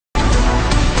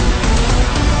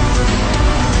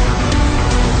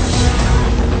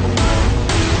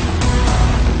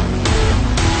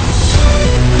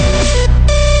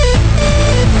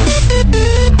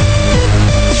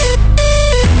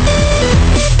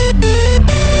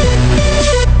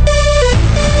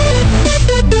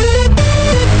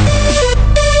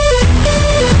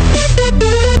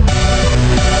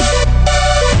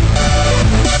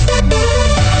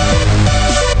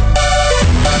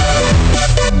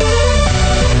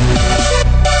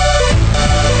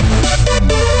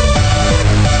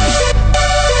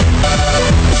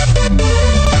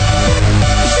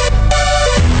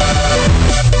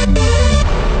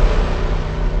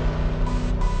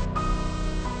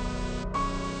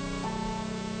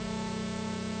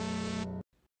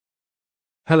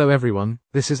Hello everyone,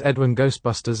 this is Edwin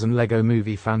Ghostbusters and Lego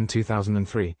Movie Fan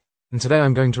 2003, and today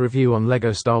I'm going to review on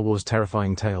Lego Star Wars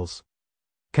Terrifying Tales.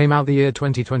 Came out the year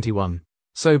 2021.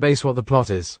 So base what the plot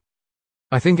is.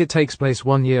 I think it takes place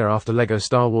 1 year after Lego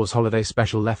Star Wars Holiday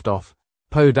Special left off.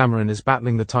 Poe Dameron is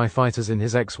battling the TIE fighters in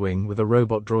his X-Wing with a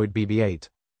robot droid BB-8,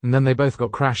 and then they both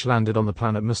got crash-landed on the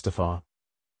planet Mustafar.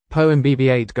 Poe and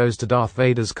BB-8 goes to Darth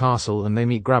Vader's castle and they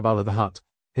meet Graballa the Hutt,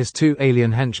 his 2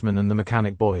 alien henchmen and the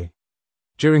mechanic boy.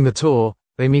 During the tour,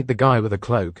 they meet the guy with a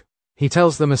cloak. He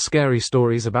tells them a scary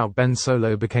stories about Ben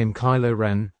Solo became Kylo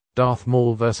Ren, Darth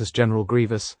Maul versus General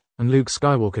Grievous, and Luke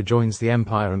Skywalker joins the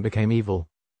Empire and became evil.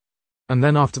 And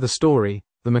then after the story,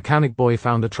 the mechanic boy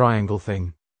found a triangle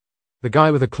thing. The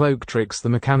guy with a cloak tricks the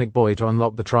mechanic boy to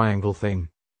unlock the triangle thing.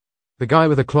 The guy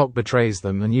with a clock betrays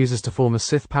them and uses to form a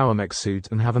Sith power mech suit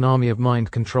and have an army of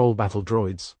mind control battle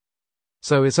droids.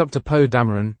 So it's up to Poe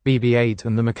Dameron, BB-8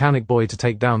 and the mechanic boy to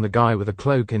take down the guy with a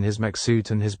cloak in his mech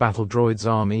suit and his battle droids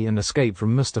army and escape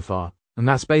from Mustafar, and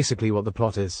that's basically what the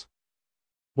plot is.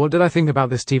 What did I think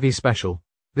about this TV special?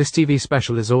 This TV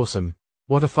special is awesome.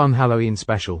 What a fun Halloween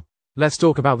special. Let's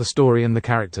talk about the story and the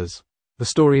characters. The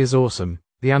story is awesome.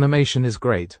 The animation is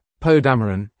great. Poe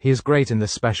Dameron, he is great in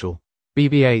this special.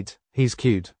 BB-8, he's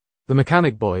cute. The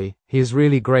mechanic boy, he is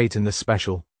really great in this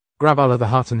special. Graballa the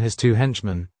Hutt and his 2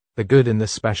 henchmen, they're good in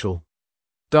this special.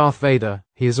 Darth Vader,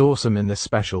 he is awesome in this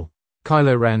special.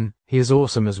 Kylo Ren, he is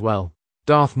awesome as well.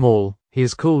 Darth Maul, he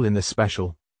is cool in this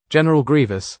special. General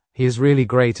Grievous, he is really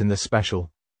great in this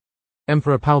special.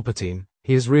 Emperor Palpatine,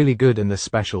 he is really good in this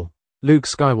special. Luke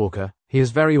Skywalker, he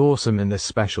is very awesome in this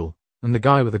special. And the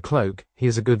guy with the cloak, he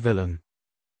is a good villain.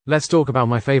 Let's talk about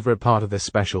my favorite part of this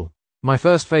special. My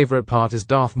first favorite part is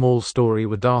Darth Maul's story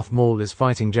where Darth Maul is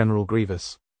fighting General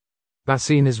Grievous. That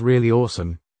scene is really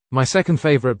awesome. My second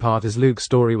favorite part is Luke's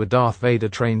story where Darth Vader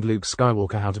trained Luke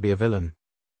Skywalker how to be a villain.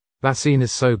 That scene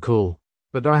is so cool.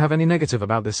 But do I have any negative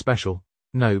about this special?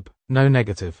 Nope, no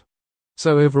negative.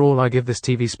 So overall I give this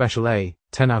TV special a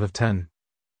 10 out of 10.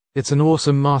 It's an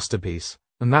awesome masterpiece,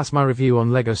 and that's my review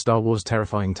on Lego Star Wars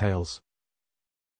Terrifying Tales.